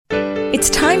It's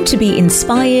time to be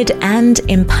inspired and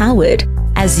empowered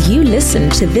as you listen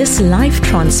to this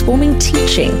life-transforming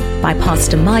teaching by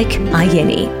Pastor Mike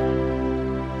Ayeni.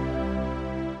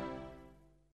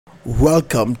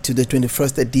 Welcome to the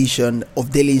 21st edition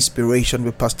of Daily Inspiration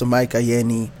with Pastor Mike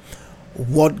Ayeni.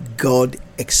 What God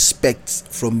expects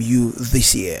from you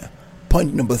this year.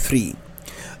 Point number 3.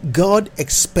 God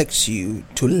expects you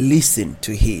to listen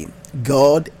to Him.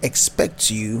 God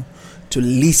expects you to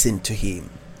listen to Him.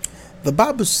 The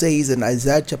Bible says in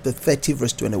Isaiah chapter 30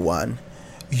 verse 21,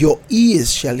 "Your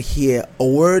ears shall hear a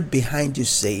word behind you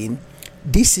saying,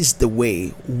 this is the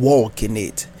way, walk in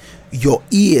it." Your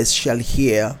ears shall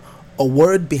hear a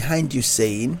word behind you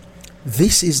saying,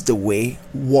 this is the way,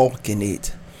 walk in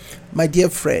it. My dear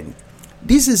friend,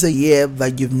 this is a year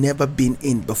that you've never been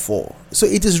in before. So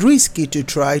it is risky to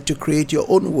try to create your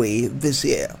own way this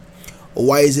year.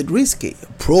 Why is it risky?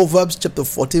 Proverbs chapter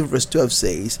 14 verse 12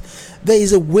 says, "There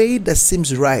is a way that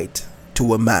seems right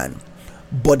to a man,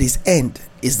 but his end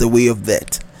is the way of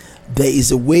death." There is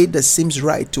a way that seems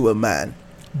right to a man,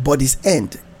 but his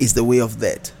end is the way of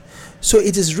death. So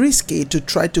it is risky to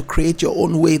try to create your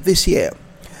own way this year.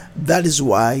 That is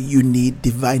why you need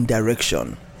divine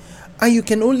direction. And you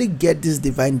can only get this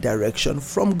divine direction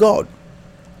from God.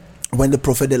 When the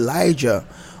prophet Elijah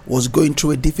was going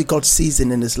through a difficult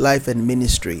season in his life and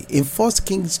ministry, in 1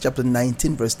 Kings chapter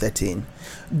 19 verse 13,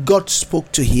 God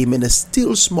spoke to him in a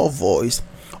still small voice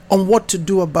on what to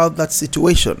do about that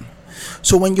situation.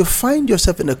 So when you find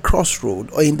yourself in a crossroad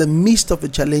or in the midst of a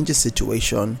challenging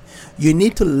situation, you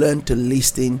need to learn to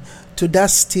listen to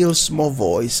that still small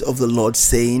voice of the Lord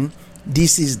saying,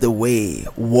 this is the way,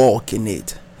 walk in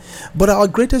it. But our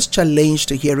greatest challenge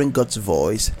to hearing God's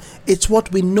voice, it's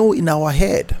what we know in our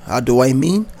head. How do I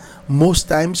mean? Most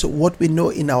times what we know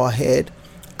in our head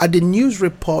are the news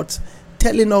reports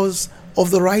telling us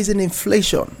of the rising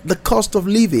inflation, the cost of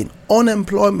living,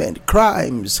 unemployment,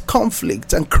 crimes,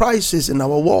 conflict, and crisis in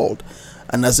our world.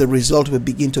 And as a result, we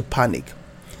begin to panic.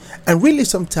 And really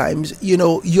sometimes,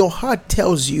 your heart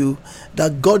tells you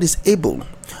that God is able,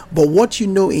 but what you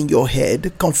know in your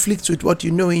head conflicts with what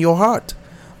you know in your heart.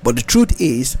 But the truth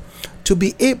is, to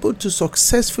be able to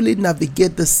successfully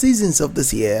navigate the seasons of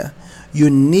this year, you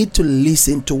need to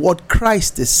listen to what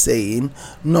Christ is saying,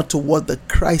 not to what the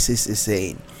crisis is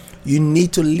saying. You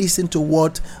need to listen to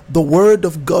what the Word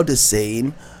of God is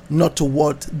saying, not to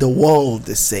what the world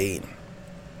is saying.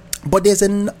 But there's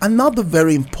another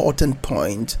very important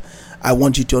point I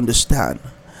want you to understand.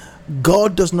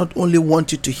 God does not only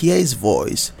want you to hear His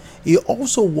voice, He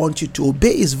also wants you to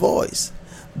obey His voice.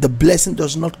 The blessing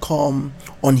does not come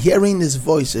on hearing His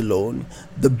voice alone.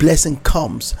 The blessing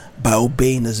comes by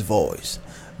obeying His voice.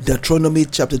 Deuteronomy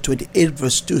chapter 28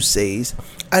 verse 2 says,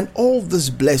 "And all these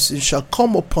blessings shall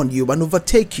come upon you and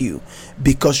overtake you,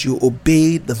 because you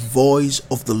obey the voice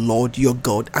of the Lord your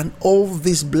God. And all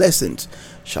these blessings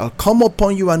shall come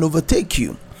upon you and overtake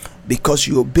you, because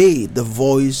you obey the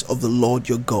voice of the Lord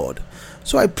your God."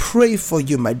 So I pray for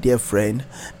you, my dear friend,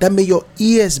 that may your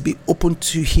ears be open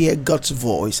to hear God's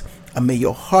voice, and may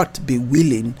your heart be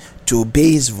willing to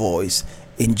obey His voice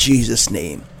in Jesus'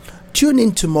 name. Tune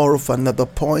in tomorrow for another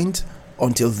point.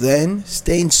 Until then,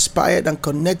 stay inspired and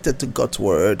connected to God's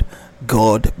Word.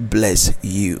 God bless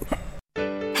you.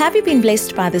 Have you been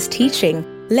blessed by this teaching?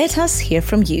 Let us hear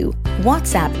from you.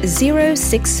 WhatsApp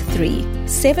 063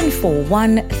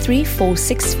 741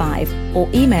 3465 or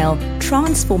email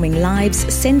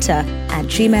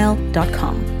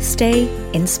transforminglivescenter@gmail.com. Stay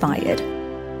inspired.